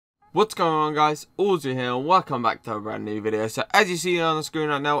What's going on, guys? Auzio here and welcome back to a brand new video. So as you see on the screen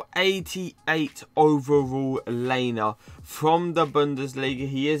right now, 88 overall Lainer from the Bundesliga.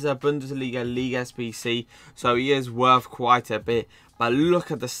 He is a Bundesliga League SPC, so he is worth quite a bit. But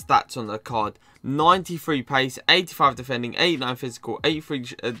look at the stats on the card. 93 pace, 85 defending, 89 physical, 83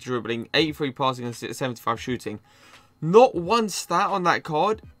 dribbling, 83 passing and 75 shooting. Not one stat on that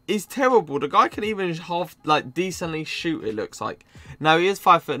card is terrible. The guy can even decently shoot, it looks like. Now he is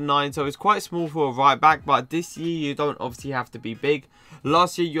 5'9", so he's quite small for a right back, but this year you don't obviously have to be big.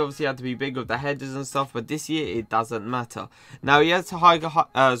 Last year you obviously had to be big with the headers and stuff, but this year it doesn't matter. Now he has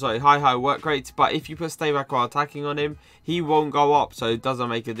high work rates, but if you put stay back or attacking on him, he won't go up, so it doesn't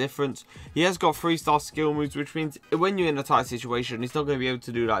make a difference. He has got 3-star skill moves, which means when you're in a tight situation, he's not going to be able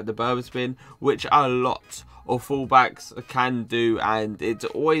to do like the Berber spin, which a lot of fullbacks can do, and it's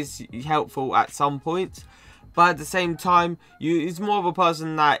always helpful at some point. But at the same time, he's more of a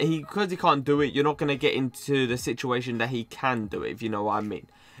person that because he can't do it, you're not going to get into the situation that he can do it, if you know what I mean.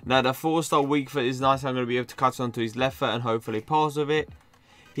 Now the 4-star weak foot is nice. I'm going to be able to cut onto his left foot and hopefully pass with it.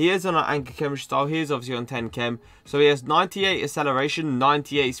 He is on an anchor chemistry style. He is obviously on 10 chem. So he has 98 acceleration,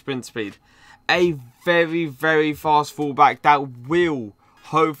 98 sprint speed. A very, very fast fullback that will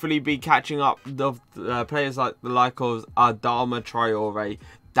hopefully be catching up the players like of Adama Traore,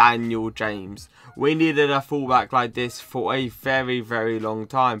 Daniel James. We needed a fullback like this for a very, very long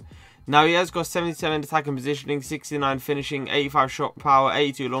time. Now he has got 77 attacking positioning, 69 finishing, 85 shot power,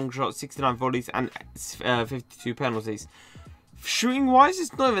 82 long shots, 69 volleys and 52 penalties. Shooting wise,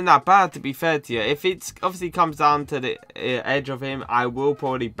 it's not even that bad, to be fair to you. If it obviously comes down to the edge of him, I will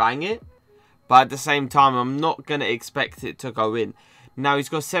probably bang it. But at the same time, I'm not going to expect it to go in. Now he's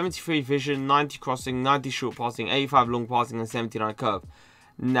got 73 vision, 90 crossing, 90 short passing, 85 long passing and 79 curve.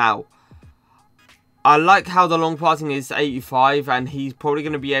 Now, I like how the long passing is 85 and he's probably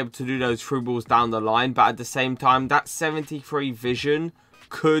going to be able to do those through balls down the line. But at the same time, that 73 vision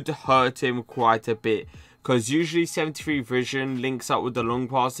could hurt him quite a bit. Because usually 73 vision links up with the long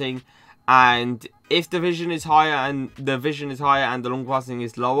passing. And if the vision is higher and the long passing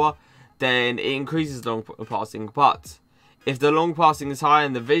is lower, then it increases the long passing. But if the long passing is higher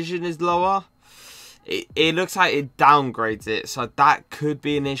and the vision is lower, it looks like it downgrades it, so that could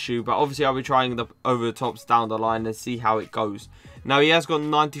be an issue. But obviously I'll be trying the over the tops down the line and see how it goes. Now he has got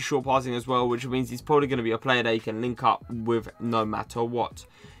 90 short passing as well, which means he's probably going to be a player that he can link up with no matter what.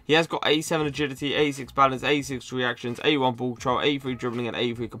 He has got 87 agility, 86 balance, 86 reactions, 81 ball control, 83 dribbling and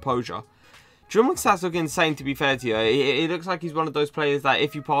 83 composure. Dribbling stats look insane, to be fair to you. It looks like he's one of those players that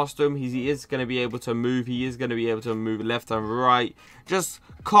if you pass to him, he is going to be able to move. He is going to be able to move left and right. Just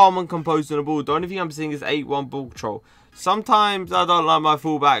calm and composed on the ball. The only thing I'm seeing is 81 ball control. Sometimes I don't like my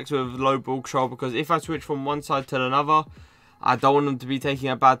fullbacks with low ball control because if I switch from one side to another, I don't want them to be taking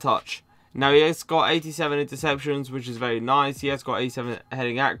a bad touch. Now he has got 87 interceptions, which is very nice. He has got 87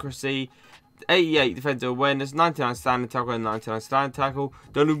 heading accuracy, 88 defensive awareness, 99 standing tackle and 99 standing tackle.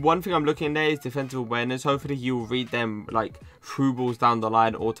 The only one thing I'm looking at there is defensive awareness. Hopefully he will read them like through balls down the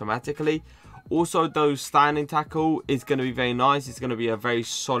line automatically. Also, those standing tackle is going to be very nice. It's going to be a very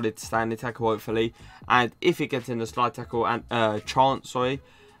solid standing tackle hopefully. And if it gets in the slide tackle and chance,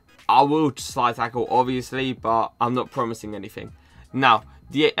 I will slide tackle obviously, but I'm not promising anything. Now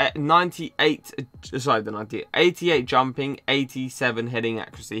the 88 jumping, 87 heading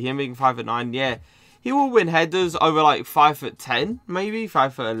accuracy. Him being 5'9", yeah, he will win headers over like 5'10", maybe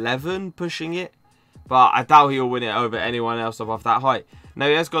 5'11", pushing it. But I doubt he'll win it over anyone else above that height. Now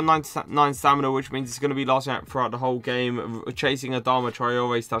he has got 99 stamina, which means he's going to be lasting out throughout the whole game. Chasing Adama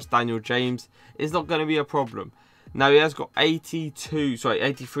Traore / Daniel James is not going to be a problem. Now he has got 83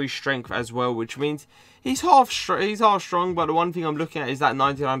 strength as well, which means he's half strong. But the one thing I'm looking at is that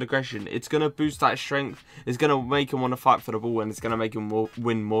 99 aggression. It's going to boost that strength. It's going to make him want to fight for the ball, and it's going to make him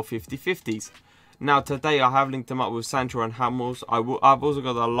win more 50-50s. Now today I have linked him up with Sancho and Hamels. I've also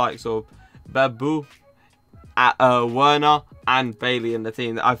got the likes of Babu, Werner and Bailey in the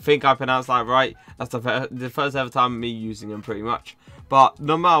team. I think I pronounced that right. That's the first ever time me using him pretty much. But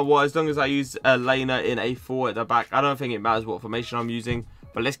no matter what, as long as I use a Lainer in a 4 at the back, I don't think it matters what formation I'm using.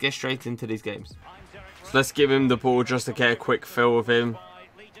 But let's get straight into these games. So let's give him the ball just to get a quick feel with him.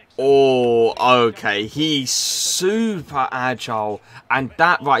 Oh, okay. He's super agile. And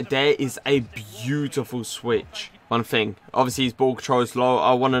that right there is a beautiful switch. One thing, obviously his ball control is low.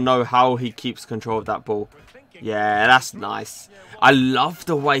 I want to know how he keeps control of that ball. Yeah, that's nice. I love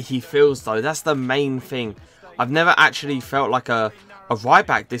the way he feels though. That's the main thing. I've never actually felt like a right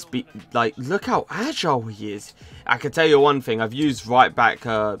back look how agile he is. I can tell you one thing, I've used right back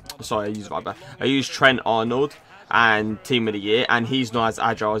I used Trent Arnold and Team of the Year, and he's not as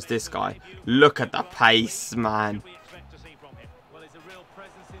agile as this guy. Look at the pace, man.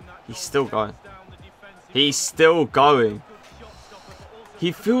 He's still going. He's still going.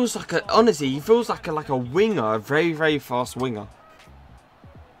 He feels like a, honestly, he feels like a winger, a very, very fast winger.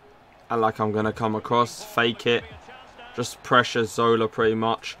 And like I'm going to come across, fake it, just pressure Zola pretty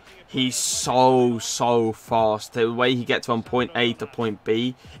much. He's so fast. The way he gets from point A to point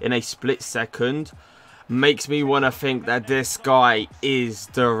B in a split second makes me want to think that this guy is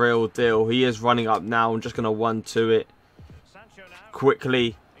the real deal. He is running up now. I'm just going to 1-2 it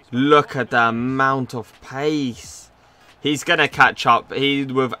quickly. Look at the amount of pace. He's going to catch up. He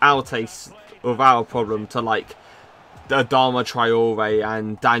without a problem to like Adama Traore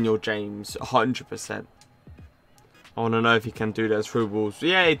and Daniel James 100%. I want to know if he can do those through balls.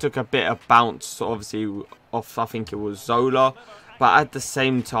 Yeah, he took a bit of bounce, obviously, off, I think it was Zola. But at the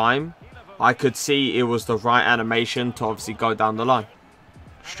same time, I could see it was the right animation to obviously go down the line.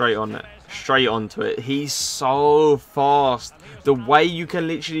 Straight on it. Straight onto it. He's so fast. The way you can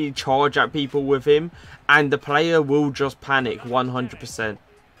literally charge at people with him, and the player will just panic 100%.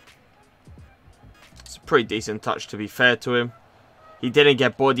 It's a pretty decent touch, to be fair to him. He didn't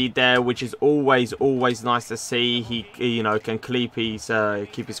get bodied there, which is always nice to see. He you know, can keep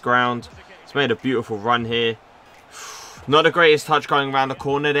his ground. He's made a beautiful run here. Not the greatest touch going around the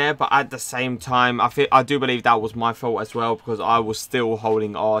corner there, but at the same time, I do believe that was my fault as well, because I was still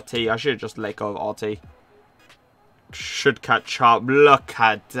holding RT. I should have just let go of RT. Should catch up. Look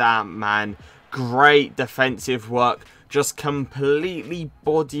at that, man. Great defensive work. Just completely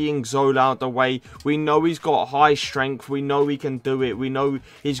bodying Zola out the way. We know he's got high strength. We know he can do it. We know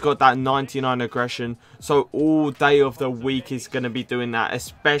he's got that 99 aggression. So all day of the week he's going to be doing that,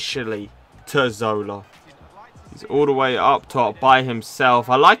 especially to Zola. He's all the way up top by himself.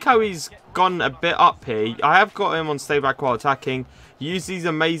 I like how he's gone a bit up here. I have got him on stay back while attacking. Use his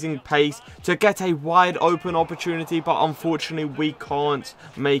amazing pace to get a wide open opportunity, but unfortunately we can't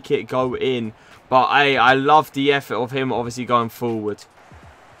make it go in. But I love the effort of him obviously going forward.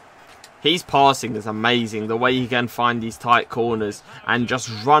 His passing is amazing. The way he can find these tight corners and just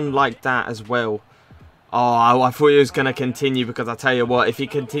run like that as well. Oh, I thought he was going to continue, because I tell you what, if he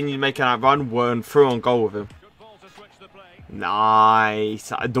continued making that run, we're through on goal with him.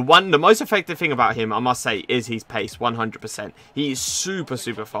 Nice. The most effective thing about him, I must say, is his pace, 100%. He is super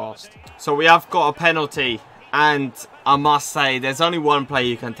fast. So we have got a penalty. And I must say, there's only one player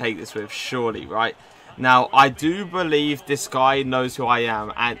you can take this with, surely, right? Now, I do believe this guy knows who I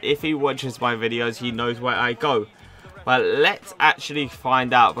am. And if he watches my videos, he knows where I go. But let's actually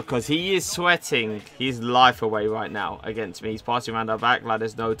find out, because he is sweating his life away right now against me. He's passing around our back. Let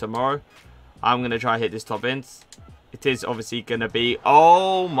us know tomorrow. I'm going to try hit this top end. It is obviously going to be...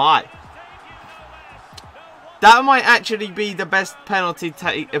 Oh, my. That might actually be the best penalty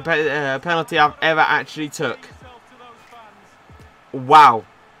I've ever actually took. Wow.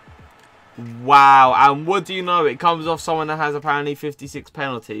 Wow. And what do you know? It comes off someone that has apparently 56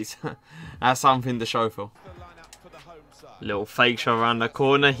 penalties. That's something to show for. Little fake shot around the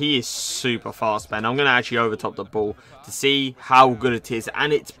corner. He is super fast, man. I'm going to actually overtop the ball to see how good it is.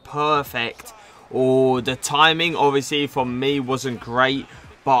 And it's perfect. Oh, the timing obviously from me wasn't great.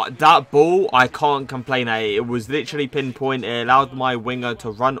 But that ball, I can't complain at it. It was literally pinpoint. It allowed my winger to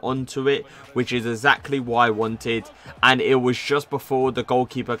run onto it, which is exactly what I wanted. And it was just before the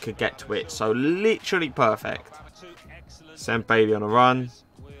goalkeeper could get to it. So literally perfect. Sent Bailey on a run.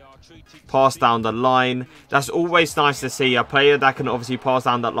 Pass down the line. That's always nice to see. A player that can obviously pass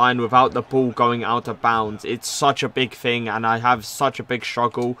down that line without the ball going out of bounds. It's such a big thing. And I have such a big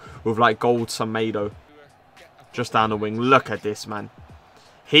struggle with like Gold Tomato. Just down the wing. Look at this, man.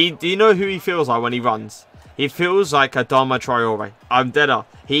 Do you know who he feels like when he runs? He feels like Adama Traore. I'm dead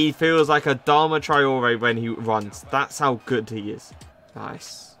up. He feels like Adama Traore when he runs. That's how good he is.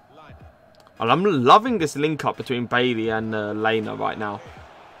 Nice. And I'm loving this link up between Bailey and Lainer right now.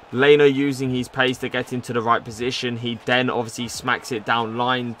 Lainer using his pace to get into the right position. He then obviously smacks it down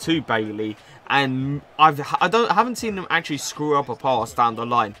line to Bailey. And I haven't seen him actually screw up a pass down the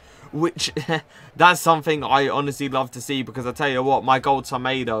line. Which, that's something I honestly love to see, because I tell you what, my Gold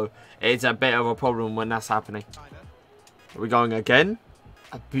Tomato is a bit of a problem when that's happening. Are we going again?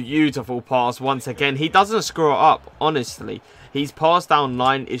 A beautiful pass once again. He doesn't screw it up, honestly. His pass down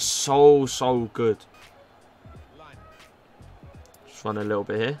line is so good. Just run a little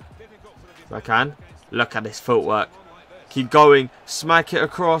bit here, if I can. Look at this footwork. Keep going, smack it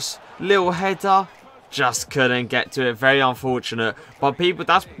across, little header. just couldn't get to it. Very unfortunate. But people,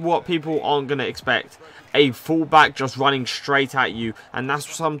 that's what people aren't going to expect. A fullback just running straight at you. And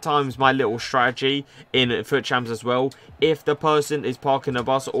that's sometimes my little strategy in FUT Champs as well. If the person is parking a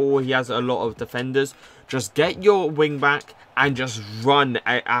bus or he has a lot of defenders, just get your wing back and just run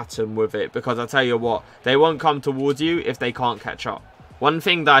at him with it. Because I tell you what, they won't come towards you if they can't catch up. One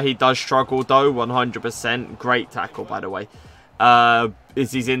thing that he does struggle though, 100%, great tackle by the way,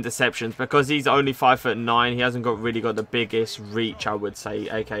 is his interceptions. Because he's only 5'9", he hasn't really got the biggest reach, I would say,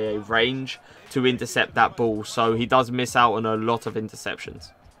 aka range, to intercept that ball. So he does miss out on a lot of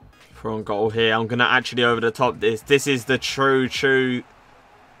interceptions. Front goal here, I'm going to actually over the top this. This is the true...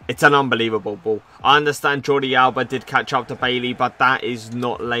 It's an unbelievable ball. I understand Jordi Alba did catch up to Bailey, but that is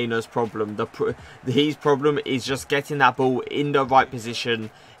not Lainer's problem. His problem is just getting that ball in the right position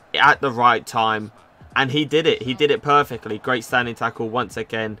at the right time. And he did it. He did it perfectly. Great standing tackle once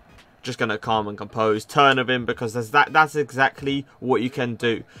again. Just going to calm and compose. Turn of him, because that's exactly what you can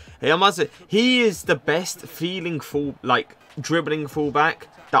do. He is the best feeling dribbling fullback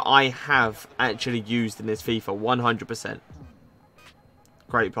that I have actually used in this FIFA. 100%.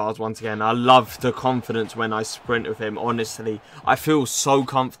 Great pass once again. I love the confidence when I sprint with him. Honestly, I feel so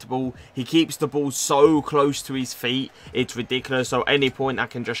comfortable. He keeps the ball so close to his feet. It's ridiculous. So any point I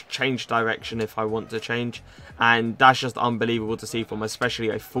can just change direction if I want to change. And that's just unbelievable to see from especially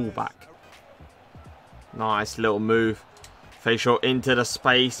a fullback. Nice little move. Face shot into the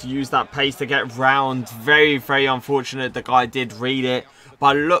space. Use that pace to get round. Very, very unfortunate. The guy did read it.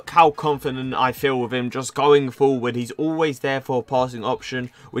 But look how confident I feel with him just going forward. He's always there for a passing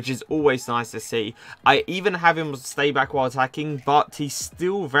option, which is always nice to see. I even have him stay back while attacking, but he's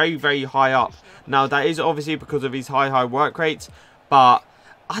still very, very high up. Now, that is obviously because of his high work rates, but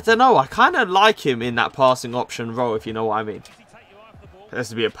I don't know. I kind of like him in that passing option role, if you know what I mean. This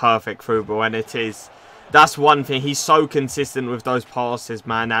would be a perfect through ball, and it is. That's one thing. He's so consistent with those passes,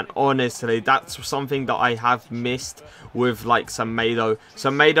 man. And honestly, that's something that I have missed with like Semedo.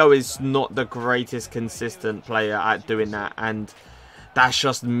 Semedo is not the greatest consistent player at doing that. And that's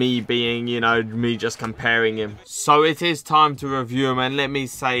just me being, you know, me just comparing him. So it is time to review him. And let me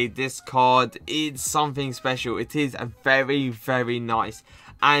say, this card is something special. It is a very, very nice.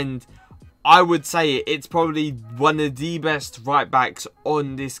 And I would say it's probably one of the best right backs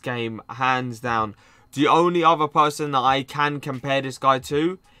on this game, hands down. The only other person that I can compare this guy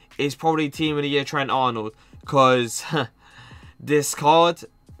to is probably Team of the Year Trent Arnold. Because this card,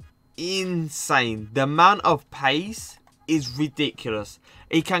 insane. The amount of pace is ridiculous.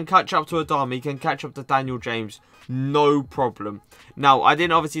 He can catch up to Adama. He can catch up to Daniel James. No problem. Now, I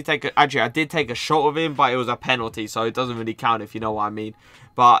didn't obviously take a... Actually, I did take a shot of him, but it was a penalty. So it doesn't really count if you know what I mean.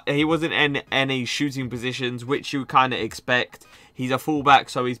 But he wasn't in any shooting positions, which you kind of expect. He's a fullback,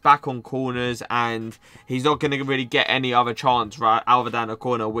 so he's back on corners, and he's not going to really get any other chance right other than a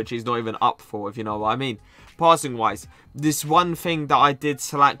corner, which he's not even up for, if you know what I mean. Passing wise, this one thing that I did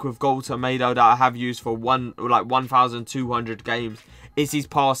slack with Goal Tomato that I have used for 1,200 games is his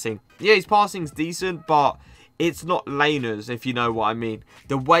passing. Yeah, his passing's decent, but it's not Lainer's, if you know what I mean.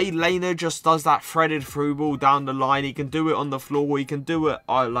 The way Lainer just does that threaded through ball down the line, he can do it on the floor, he can do it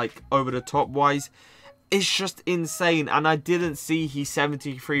like over the top wise. It's just insane, and I didn't see his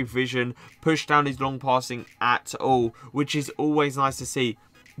 73 vision push down his long passing at all, which is always nice to see.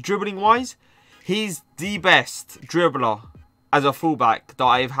 Dribbling wise, he's the best dribbler as a fullback that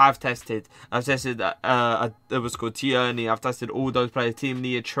I have tested. I've tested it was called Tierney. I've tested all those players, Team of the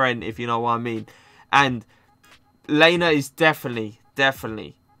Year Trent, if you know what I mean. And Lainer is definitely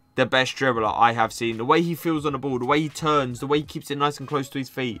the best dribbler I have seen. The way he feels on the ball, the way he turns, the way he keeps it nice and close to his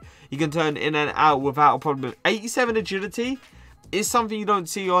feet. He can turn in and out without a problem. 87 agility is something you don't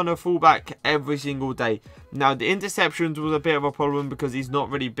see on a fullback every single day. Now, the interceptions was a bit of a problem because he's not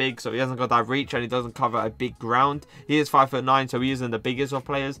really big, so he hasn't got that reach and he doesn't cover a big ground. He is 5'9", so he isn't the biggest of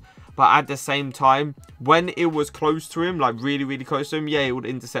players. But at the same time, when it was close to him, like really close to him, yeah, it would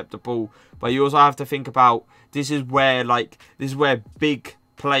intercept the ball. But you also have to think about, this is where big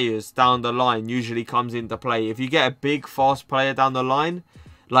players down the line usually comes into play. If you get a big fast player down the line,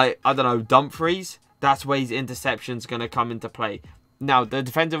 like I don't know, Dumfries, that's where his interception's going to come into play. Now, the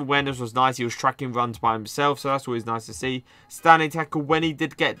defensive awareness was nice. He was tracking runs by himself, so that's always nice to see. Standing tackle, when he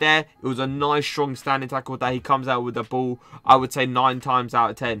did get there, it was a nice strong standing tackle that he comes out with the ball, I would say 9 times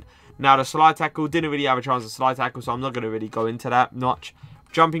out of 10. Now, the slide tackle, didn't really have a chance to slide tackle, so I'm not going to really go into that much.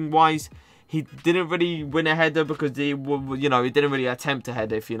 Jumping wise, He didn't really win a header because he didn't really attempt a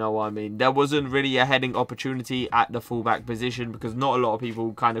header, if you know what I mean. There wasn't really a heading opportunity at the fullback position because not a lot of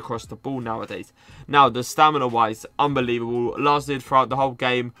people kind of cross the ball nowadays. Now, the stamina-wise, unbelievable. Lasted throughout the whole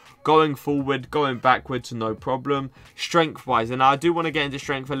game. Going forward, going backwards, no problem. Strength-wise, and I do want to get into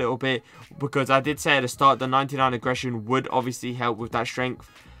strength a little bit because I did say at the start the 99 aggression would obviously help with that strength.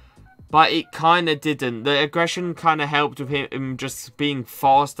 But it kind of didn't. The aggression kind of helped with him just being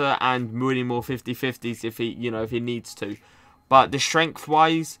faster and winning more 50-50s if he needs to. But the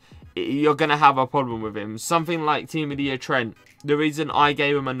strength-wise, you're going to have a problem with him. Something like Team of the Year Trent. The reason I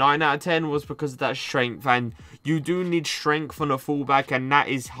gave him a 9 out of 10 was because of that strength. And you do need strength on a fullback, and that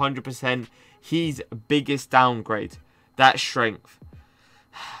is 100% his biggest downgrade. That strength.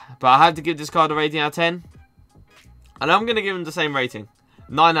 But I have to give this card a rating out of 10. And I'm going to give him the same rating.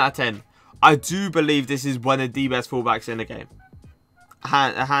 9 out of 10. I do believe this is one of the best fullbacks in the game.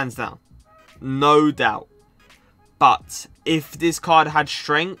 Hands down. No doubt. But if this card had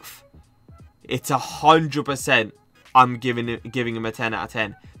strength, it's 100% I'm giving him a 10 out of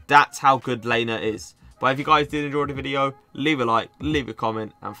 10. That's how good Lainer is. But if you guys did enjoy the video, leave a like, leave a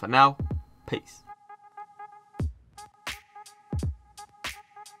comment. And for now, peace.